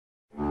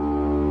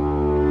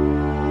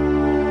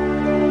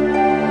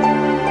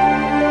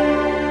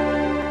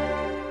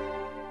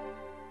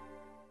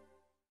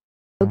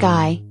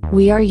guy,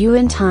 we are you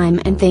in time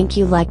and thank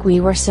you like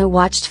we were so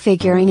watched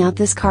figuring out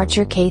this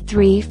Karcher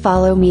K3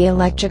 Follow Me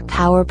electric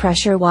power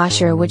pressure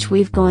washer which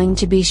we've going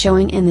to be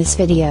showing in this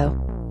video.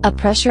 A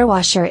pressure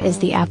washer is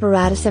the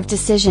apparatus of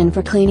decision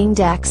for cleaning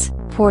decks,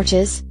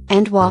 porches,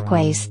 and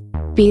walkways.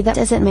 Be that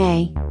as it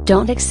may,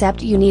 don't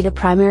accept you need a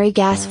primary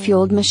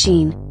gas-fueled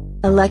machine.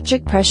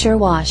 Electric pressure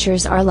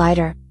washers are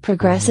lighter,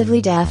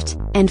 progressively deft,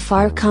 and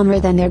far calmer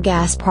than their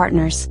gas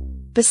partners.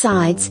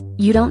 Besides,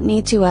 you don't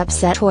need to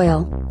upset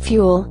oil,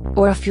 fuel,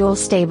 or a fuel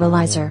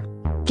stabilizer.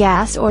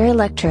 Gas or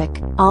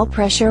electric, all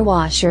pressure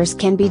washers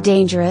can be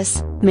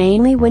dangerous,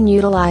 mainly when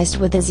utilized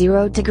with a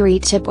 0-degree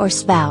tip or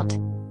spout.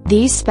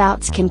 These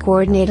spouts can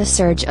coordinate a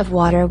surge of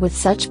water with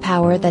such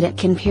power that it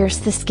can pierce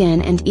the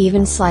skin and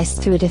even slice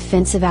through a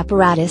defensive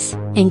apparatus,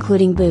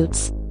 including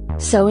boots.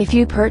 So if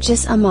you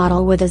purchase a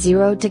model with a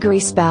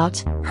 0-degree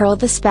spout, hurl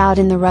the spout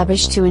in the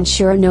rubbish to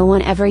ensure no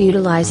one ever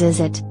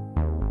utilizes it.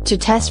 To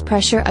test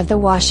pressure of the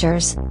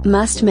washers,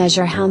 must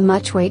measure how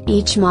much weight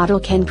each model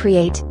can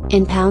create,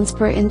 in pounds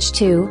per inch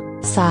to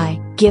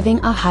psi, giving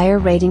a higher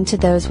rating to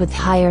those with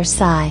higher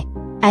psi.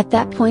 At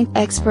that point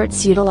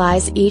experts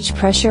utilize each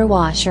pressure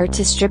washer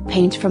to strip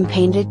paint from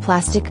painted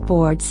plastic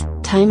boards,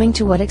 timing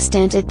to what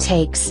extent it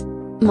takes.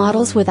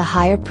 Models with a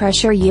higher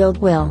pressure yield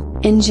will,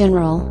 in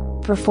general,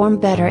 perform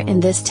better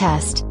in this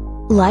test.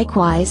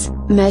 Likewise,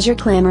 measure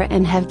clamor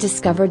and have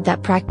discovered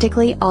that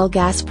practically all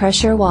gas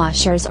pressure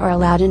washers are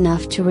loud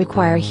enough to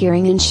require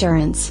hearing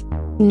insurance.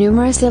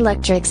 Numerous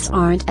electrics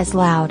aren't as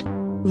loud.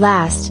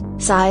 Last,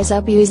 size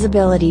up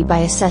usability by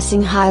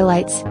assessing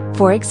highlights,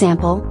 for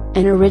example,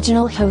 an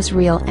original hose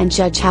reel, and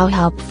judge how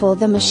helpful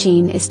the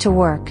machine is to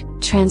work,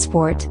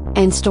 transport,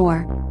 and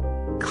store.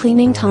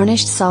 Cleaning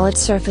tarnished solid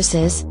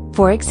surfaces,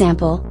 for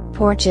example,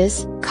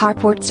 porches,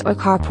 carports or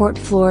carport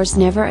floors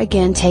never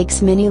again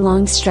takes many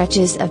long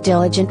stretches of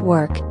diligent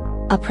work.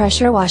 A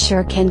pressure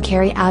washer can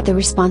carry out the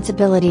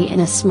responsibility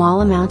in a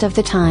small amount of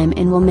the time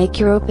and will make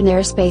your open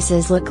air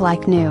spaces look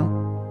like new.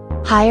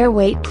 Higher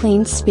weight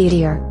cleans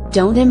speedier.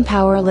 Don't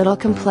empower little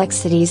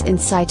complexities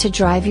inside to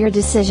drive your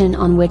decision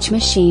on which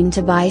machine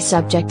to buy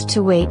subject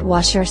to weight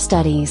washer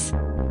studies.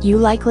 You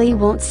likely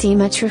won't see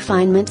much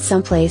refinement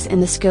someplace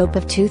in the scope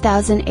of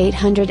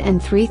 2,800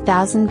 and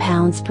 3,000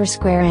 pounds per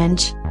square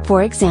inch,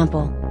 for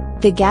example.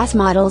 The gas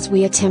models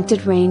we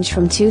attempted range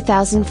from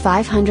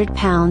 2,500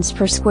 pounds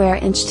per square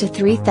inch to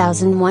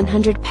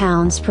 3,100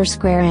 pounds per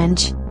square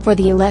inch, for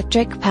the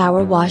electric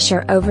power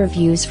washer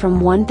overviews from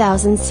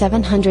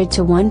 1,700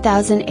 to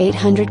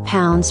 1,800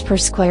 pounds per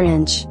square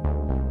inch.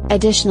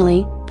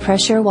 Additionally,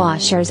 pressure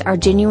washers are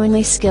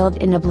genuinely skilled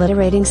in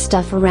obliterating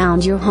stuff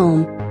around your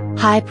home.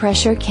 High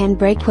pressure can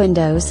break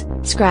windows,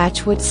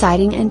 scratch wood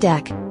siding and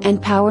deck,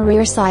 and power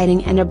rear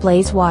siding and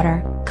ablaze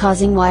water,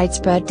 causing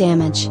widespread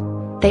damage.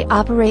 They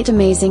operate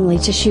amazingly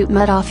to shoot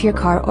mud off your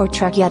car or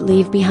truck yet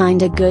leave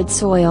behind a good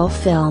soil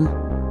film.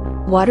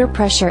 Water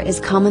pressure is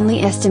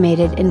commonly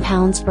estimated in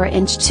pounds per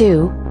inch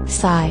to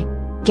psi.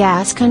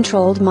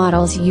 Gas-controlled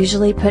models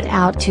usually put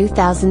out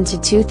 2,000 to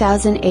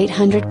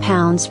 2,800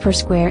 pounds per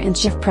square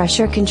inch of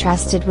pressure,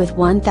 contrasted with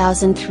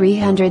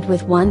 1,300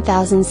 with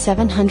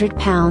 1,700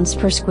 pounds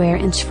per square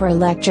inch for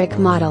electric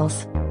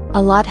models.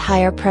 A lot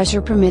higher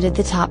pressure permitted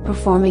the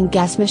top-performing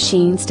gas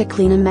machines to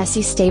clean a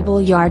messy stable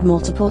yard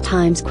multiple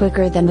times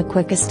quicker than the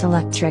quickest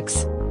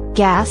electrics.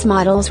 Gas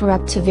models were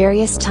up to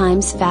various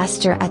times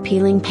faster at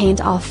peeling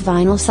paint off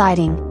vinyl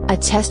siding, a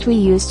test we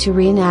used to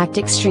reenact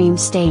extreme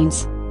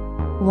stains.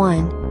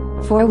 1.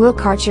 4-wheel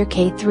Karcher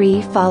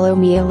K3 Follow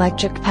Me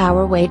electric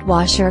power weight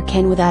washer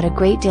can without a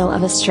great deal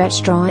of a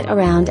stretch draw it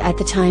around at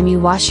the time you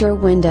wash your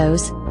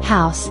windows,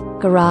 house,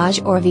 garage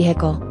or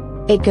vehicle.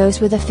 It goes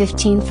with a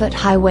 15-foot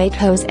high weight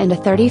hose and a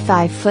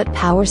 35-foot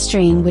power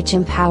string which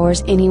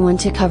empowers anyone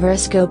to cover a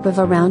scope of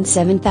around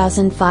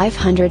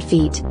 7,500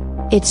 feet.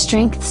 Its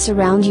strengths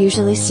around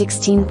usually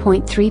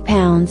 16.3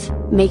 pounds,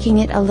 making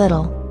it a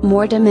little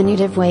more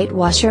diminutive weight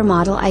washer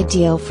model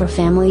ideal for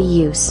family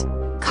use.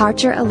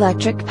 Karcher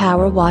electric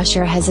power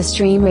washer has a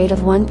stream rate of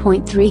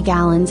 1.3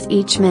 gallons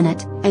each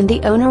minute, and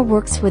the owner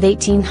works with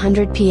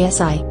 1800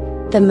 psi.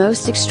 The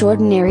most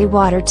extraordinary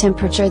water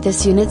temperature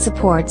this unit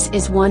supports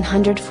is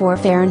 104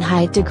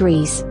 Fahrenheit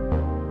degrees.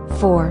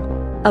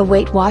 4. A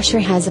weight washer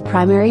has a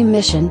primary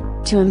mission,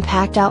 to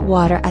impact out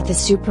water at the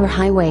super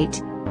high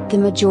weight. The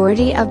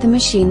majority of the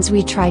machines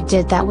we tried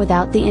did that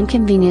without the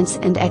inconvenience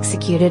and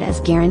executed as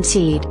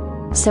guaranteed.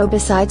 So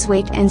besides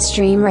weight and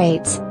stream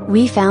rates,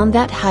 we found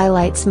that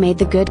highlights made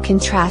the good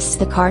contrasts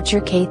the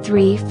Karcher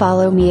K3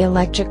 Follow Me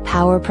electric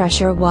power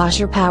pressure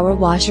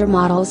washer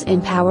models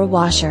in power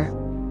washer.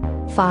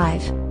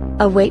 5.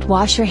 A weight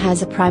washer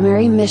has a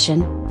primary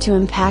mission, to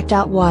impact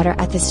out water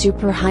at the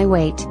super high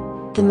weight.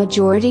 The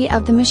majority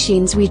of the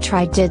machines we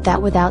tried did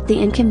that without the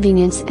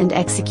inconvenience and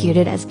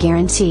executed as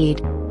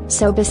guaranteed.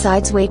 So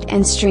besides weight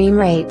and stream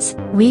rates,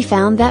 we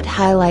found that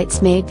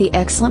highlights made the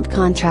excellent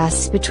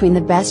contrasts between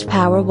the best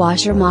power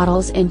washer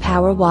models in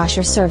power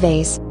washer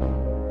surveys.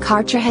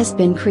 Karcher has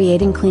been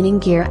creating cleaning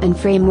gear and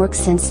frameworks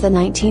since the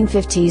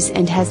 1950s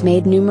and has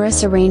made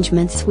numerous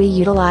arrangements we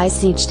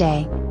utilize each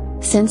day.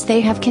 Since they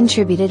have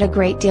contributed a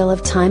great deal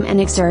of time and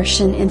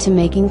exertion into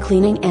making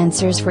cleaning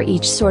answers for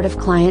each sort of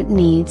client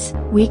needs,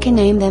 we can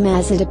name them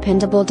as a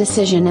dependable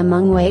decision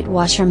among weight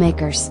washer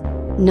makers.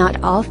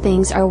 Not all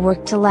things are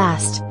worked to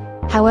last.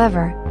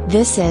 However,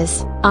 this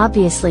is,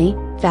 obviously,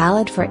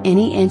 valid for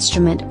any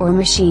instrument or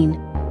machine.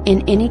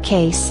 In any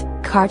case,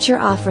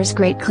 Karcher offers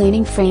great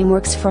cleaning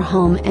frameworks for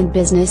home and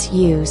business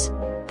use.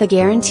 The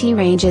guarantee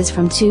ranges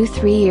from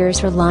 2-3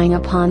 years relying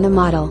upon the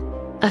model.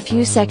 A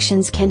few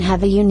sections can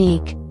have a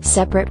unique,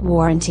 separate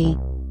warranty.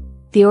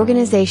 The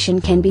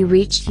organization can be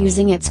reached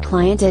using its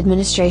client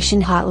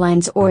administration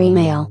hotlines or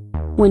email.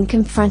 When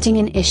confronting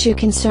an issue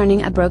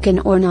concerning a broken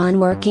or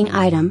non-working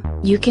item,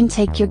 you can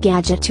take your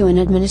gadget to an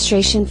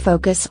administration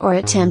focus or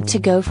attempt to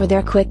go for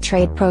their quick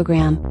trade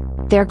program.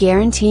 Their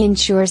guarantee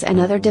ensures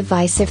another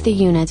device if the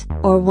unit,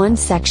 or one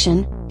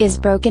section, is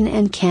broken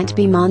and can't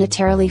be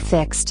monetarily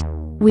fixed.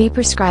 We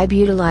prescribe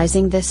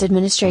utilizing this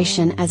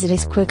administration as it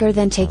is quicker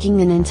than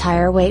taking an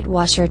entire weight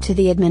washer to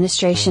the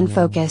administration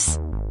focus.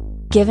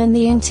 Given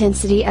the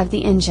intensity of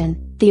the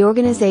engine, the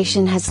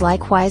organization has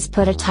likewise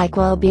put a tight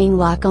well-being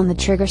lock on the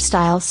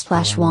trigger-style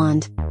splash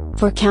wand.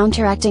 For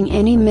counteracting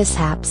any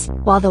mishaps,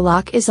 while the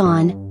lock is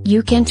on,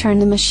 you can turn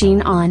the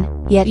machine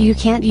on, yet you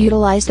can't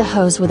utilize the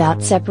hose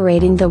without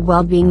separating the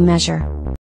well-being measure.